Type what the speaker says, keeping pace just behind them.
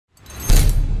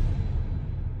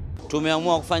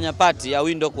tumeamua kufanya party ya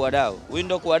Windhoek wadau.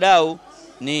 Windhoek wadau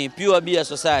ni Pure Beer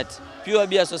Society. Pure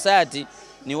Beer Society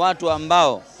ni watu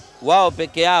ambao wao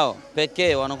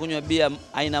pekee wanakunywa bia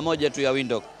aina moja tu ya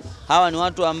Windhoek. Hawa ni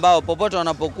watu ambao popote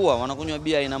wanapokuwa wanakunywa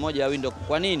bia aina moja ya Windhoek.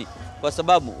 Kwa nini? Kwa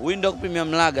sababu Windhoek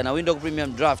Premium Lager na Windhoek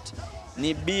Premium Draft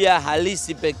ni bia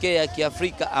halisi pekee ya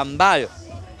Kiafrika ambayo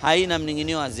haina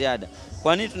mninginio wa ziada.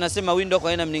 Kwa nini tunasema Windhoek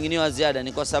haina mninginio wa ziada?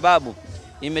 Ni kwa sababu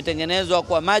imetengenezwa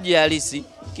kwa maji halisi,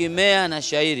 kimea na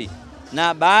shairi.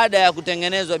 Na baada ya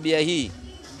kutengenezwa bia hii,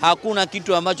 hakuna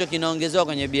kitu ambacho kinaongezewa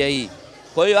kwenye bia hii.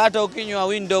 Kwa hiyo hata ukinywa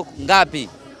Windhoek ngapi,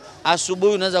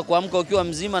 asubuhi unaweza kuamka ukiwa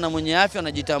mzima na mwenye afya,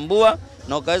 unajitambua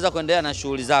na ukaweza kuendelea na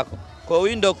shughuli zako. Kwa hiyo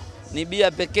Windhoek ni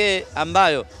bia pekee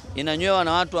ambayo inanywewa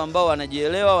na watu ambao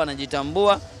wanajielewa,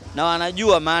 wanajitambua na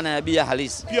wanajua maana ya bia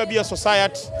halisi. Pure Beer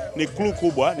Society ni crew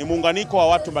kubwa, ni muunganiko wa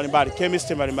watu mbalimbali,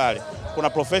 chemist mbalimbali. Kuna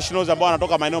professionals ambao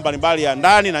wanatoka maeneo mbalimbali ya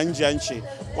ndani na nje ya nchi.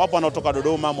 Wapo wanaotoka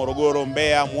Dodoma, Morogoro,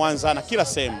 Mbeya, Mwanza na kila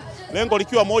sehemu. Lengo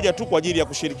likiwa moja tu kwa ajili ya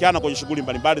kushirikiana kwenye shughuli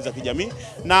mbalimbali za kijamii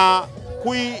na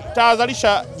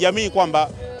kuitahadharisha jamii kwamba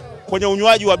kwenye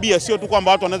unywaji wa bia sio tu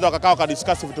kwamba watu wanaweza wakakaa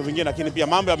wakadiscuss vitu vingine, lakini pia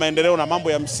mambo ya maendeleo na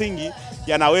mambo ya msingi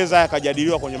yanaweza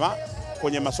yakajadiliwa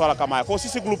kwenye masuala kama haya. Kwa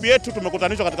sisi group yetu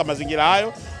tumekutanishwa katika mazingira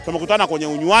hayo, tumekutana kwenye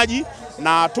unywaji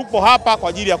na tupo hapa kwa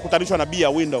ajili ya kukutanishwa na bia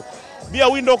Windhoek. Bia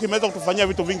Windhoek imeweza kutufanyia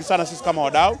vitu vingi sana sisi kama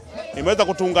wadau. Imeweza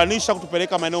kutuunganisha,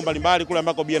 kutupeleka maeneo mbalimbali kule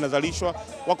ambako bia inazalishwa.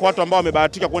 Wako watu ambao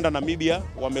wamebahatika kwenda Namibia,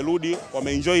 wamerudi,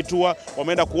 wameenjoy tour,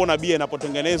 wameenda kuona bia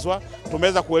inapotengenezwa.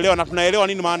 Tumeweza kuelewa na tunaelewa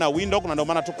nini maana ya Windhoek, na ndio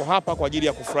maana tuko hapa kwa ajili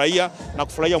ya kufurahia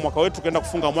mwaka wetu, kwenda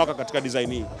kufunga mwaka katika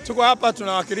design hii. Tuko hapa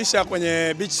tunawakilisha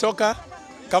kwenye beach soccer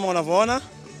kama unavyoona.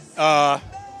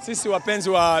 Sisi wapenzi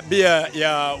wa bia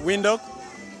ya Windhoek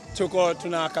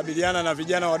tunakabiliana na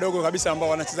vijana wadogo kabisa ambao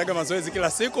wanachezaga mazoezi kila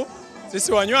siku.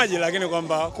 Sisi wanywaji, lakini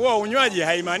kwamba kuwa unywaji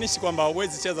haimaanishi kwamba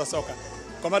huwezi cheza soka.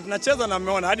 Kwamba tunacheza na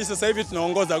mmeona hadi sasa hivi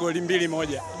tunaongoza goli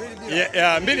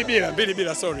 2-1.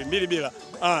 Mbili bila.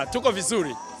 Tuko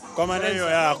vizuri. Kwa maana hiyo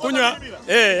ya kunywa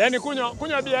yani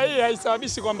kunywa bia hii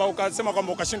haisababishi kwamba ukasema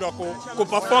kwamba ukashindwa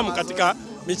kuperform katika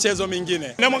michezo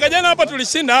mingine. Na mwaka jana hapa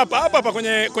tulishinda hapa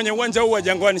kwenye uwanja huu wa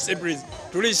Jangwani Seabreeze.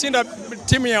 Tulishinda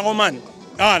timu ya Oman.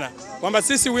 Kwamba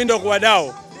sisi Windhoek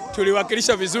wadau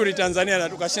tuliwakilisha vizuri Tanzania na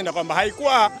tukashinda, kwamba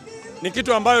haikuwa ni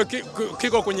kitu ambayo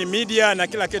kiko kwenye media na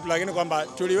kila kitu, lakini kwamba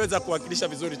tuliweza kuwakilisha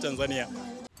vizuri Tanzania.